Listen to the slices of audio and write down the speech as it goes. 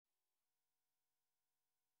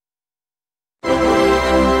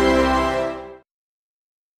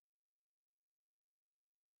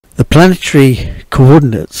The planetary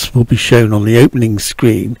coordinates will be shown on the opening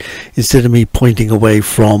screen instead of me pointing away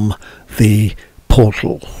from the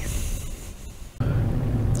portal.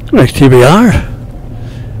 Right, here we are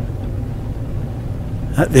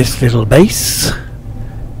at this little base. It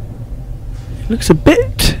looks a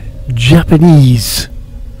bit Japanese.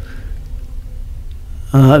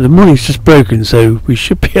 The morning's just broken, so we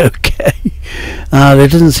should be okay. There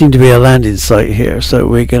doesn't seem to be a landing site here, so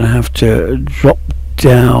we're going to have to drop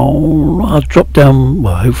down. I'll drop down,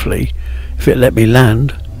 well, hopefully, if it let me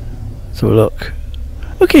land. So look.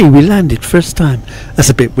 Okay, we landed first time. That's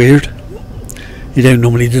a bit weird. You don't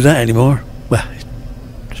normally do that anymore. Well,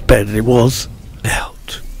 it's better than it was.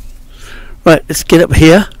 Out. Right, let's get up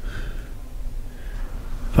here.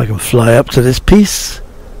 If I can fly up to this piece.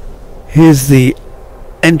 Here's the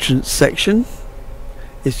entrance section.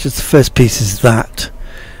 It's just the first piece is that.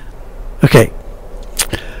 Okay.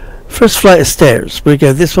 First flight of stairs. We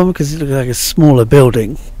go this one because it looks like a smaller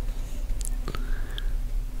building.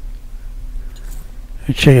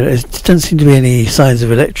 Check it out. There doesn't seem to be any signs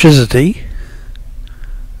of electricity.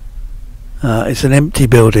 It's an empty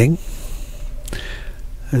building.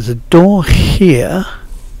 There's a door here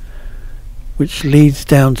which leads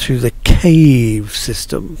down to the cave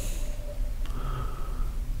system.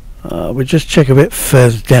 We'll just check a bit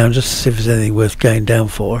further down just to see if there's anything worth going down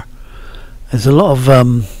for. There's a lot of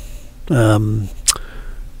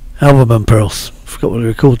albumen pearls. Forgot what they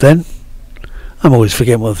were called then. I'm always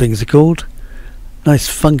forgetting what things are called. Nice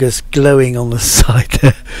fungus glowing on the side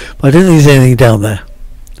there, but I don't think there's anything down there.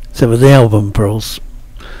 So with the albumen pearls.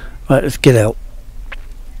 Right, let's get out.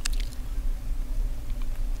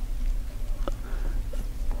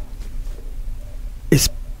 It's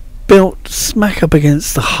built smack up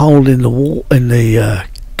against the hole in the wall in the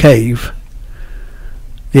cave.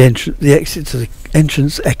 The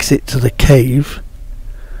entrance exit to the cave.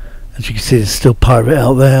 As you can see, there's still part of it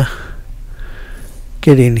out there.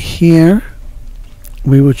 Get in here.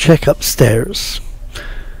 We will check upstairs,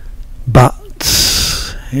 but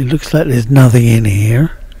it looks like there's nothing in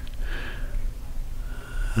here.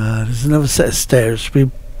 There's another set of stairs. Should we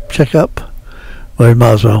check up? Well, we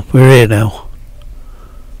might as well. We're here now.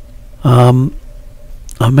 I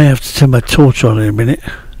may have to turn my torch on in a minute.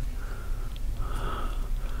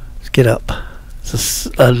 Let's get up. It's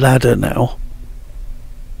a ladder now.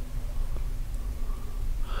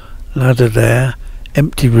 Ladder there.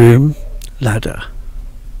 Empty room. Ladder.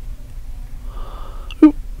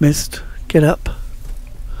 Oop, missed. Get up.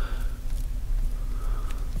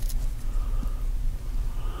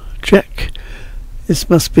 Check. This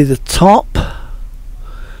must be the top.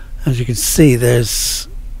 As you can see, there's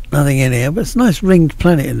nothing in here, but it's a nice ringed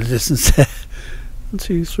planet in the distance there. 1,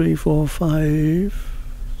 2, 3, 4, 5.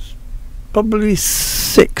 Probably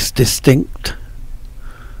 6 distinct.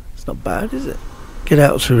 It's not bad, is it? Get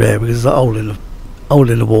out through there because there's a hole in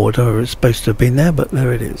the wall. I don't know where it's supposed to have been there, but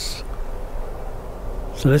there it is.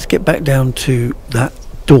 So let's get back down to that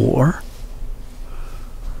door.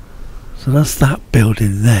 So that's that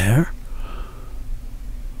building there.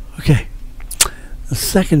 Okay. The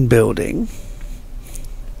second building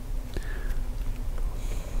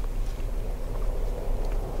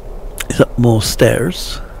is up more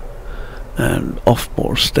stairs and off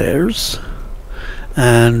more stairs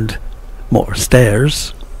and more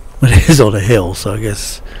stairs. But it is on a hill, so I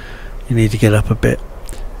guess you need to get up a bit.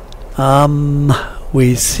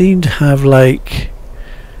 We seem to have like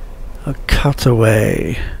a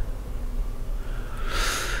cutaway.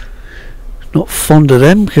 Not fond of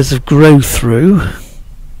them because of grow through.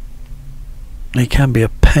 They can be a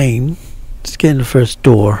pain. Let's get in the first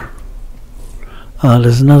door.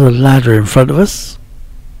 There's another ladder in front of us.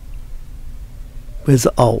 Where's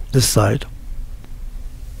the, oh, this side.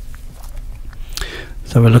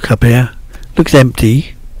 So we'll look up here. Looks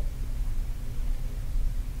empty.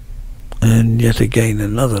 And yet again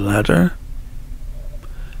another ladder.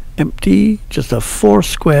 Empty. Just a 4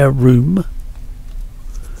 square room.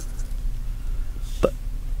 But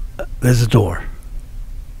there's a door.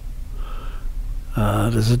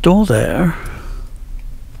 There's a door there.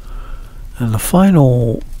 And the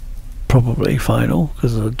final, probably final,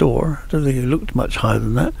 because of the door. I don't think it looked much higher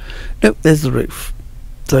than that. Nope, there's the roof.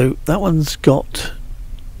 So that one's got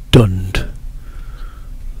dunned.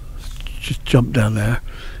 Just jump down there.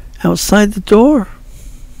 Outside the door,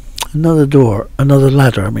 another door, another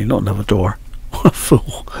ladder. I mean, not another door. What a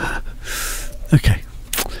fool. Okay.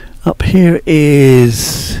 Up here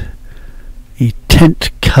is a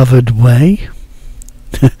tent-covered way.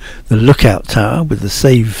 The lookout tower with the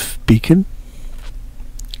save beacon.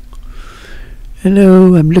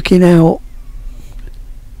 Hello, I'm looking out.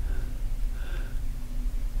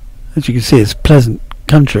 As you can see, it's pleasant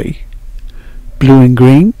country. Blue and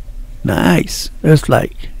green. Nice.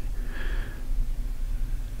 Earth-like.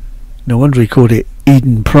 No wonder he called it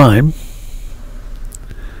Eden Prime.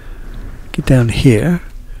 Get down here.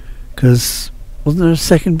 Because wasn't there a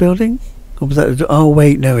second building? Or was that oh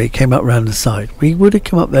wait, no, it came up round the side. We would have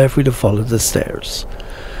come up there if we'd have followed the stairs.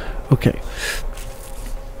 Okay.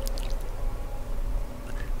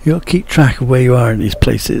 You got to keep track of where you are in these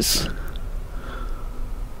places.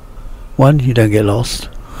 One, you don't get lost.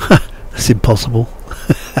 That's impossible.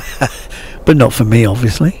 But not for me,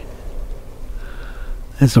 obviously.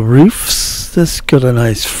 There's the roofs. That's got a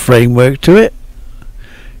nice framework to it.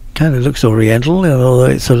 Kind of looks oriental, although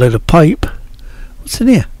it's a load of pipe. What's in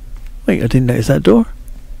here? Wait, I didn't notice that door.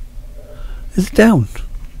 Is it down?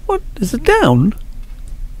 What? Is it down?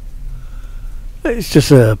 It's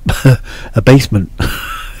just a a basement.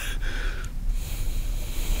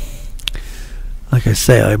 Like I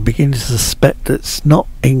say, I begin to suspect that it's not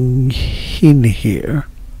in here.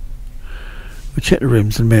 We'll check the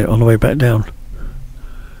rooms in a minute on the way back down.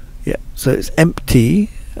 Yeah, so it's empty.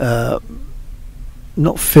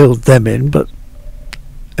 Not filled them in, but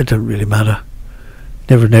it doesn't really matter.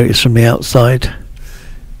 Never noticed from the outside.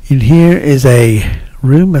 In here is a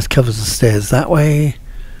room that covers the stairs that way,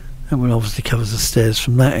 and will obviously covers the stairs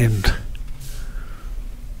from that end.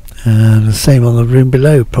 And the same on the room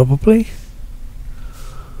below, probably.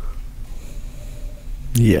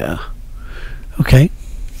 Yeah. Okay.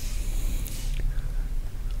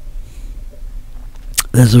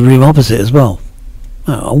 There's a room opposite as well.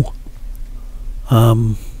 Oh.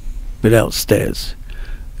 Without stairs.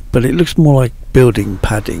 But it looks more like building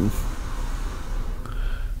padding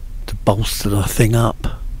to bolster the thing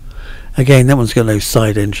up. Again, that one's got no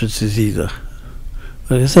side entrances either.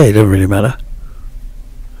 But like I say, it doesn't really matter.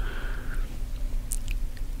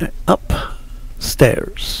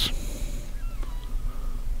 Upstairs.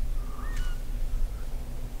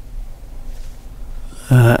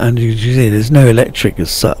 And you can see there's no electric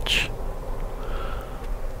as such.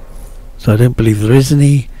 So I don't believe there is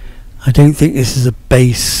any. I don't think this is a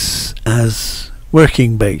base as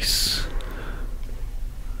working base.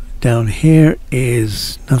 Down here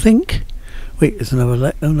is nothing. Wait, there's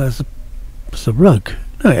another oh no, it's a rug.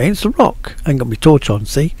 No, it ain't, it's a rock. I ain't got my torch on,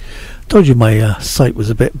 see? I told you my sight was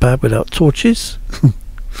a bit bad without torches.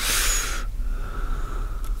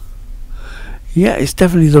 Yeah, it's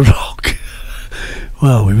definitely the rock.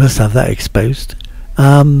 Well, we must have that exposed.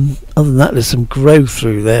 Other than that, there's some growth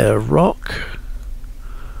through there. Rock.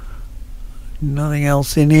 Nothing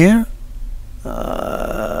else in here.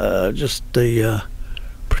 Just the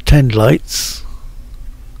pretend lights.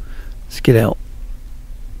 Let's get out.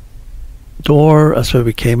 Door, that's where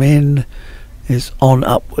we came in, is on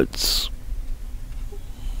upwards.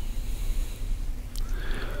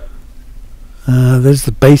 There's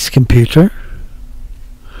the base computer.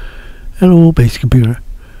 Hello, base computer.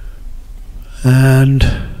 And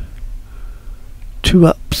two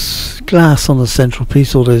ups. Glass on the central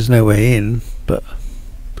piece, although there's no way in, but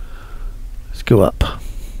let's go up.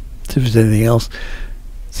 See if there's anything else.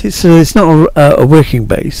 See, so it's not a working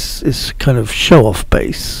base, it's kind of show-off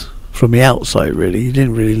base from the outside, really. You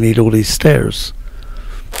didn't really need all these stairs.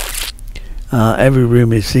 Every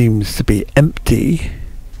room it seems to be empty,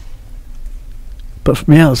 but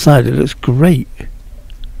from the outside it looks great.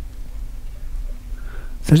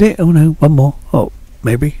 Is that it? Oh no, one more. Oh,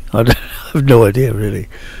 maybe. I have no idea really.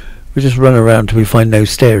 We just run around till we find no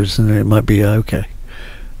stairs and it might be okay.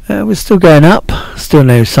 We're still going up. Still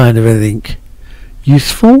no sign of anything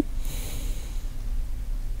useful.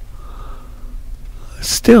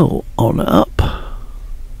 Still on up.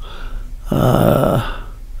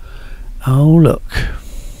 Oh look.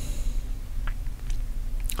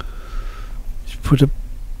 Just put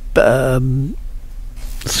a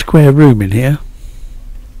square room in here.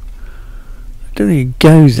 I don't think it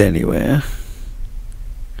goes anywhere.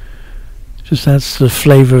 It just adds to the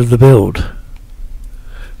flavour of the build.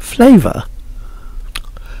 Flavour?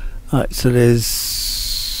 Right, so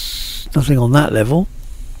there's nothing on that level.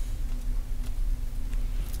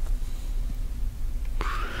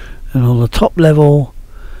 And on the top level,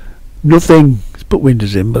 nothing. Let's put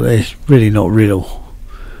windows in, but they're really not real.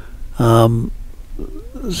 Some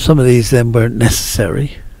of these then weren't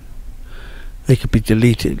necessary. They could be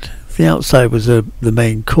deleted. If the outside was the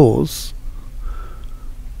main cause,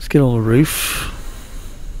 let's get on the roof.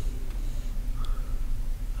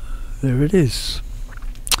 There it is.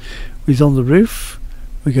 We're on the roof.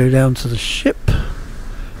 We go down to the ship,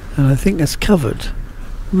 and I think that's covered.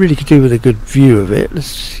 Really could do with a good view of it.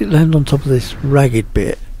 Let's land on top of this ragged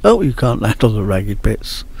bit. Oh, you can't land on the ragged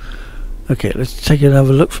bits. Okay, let's take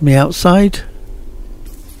another look from the outside.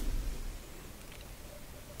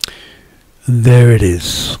 And there it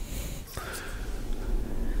is.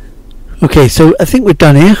 Okay, so I think we're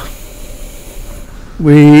done here.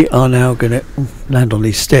 We are now going to land on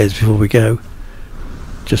these stairs before we go,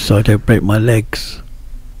 just so I don't break my legs.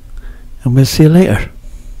 And we'll see you later.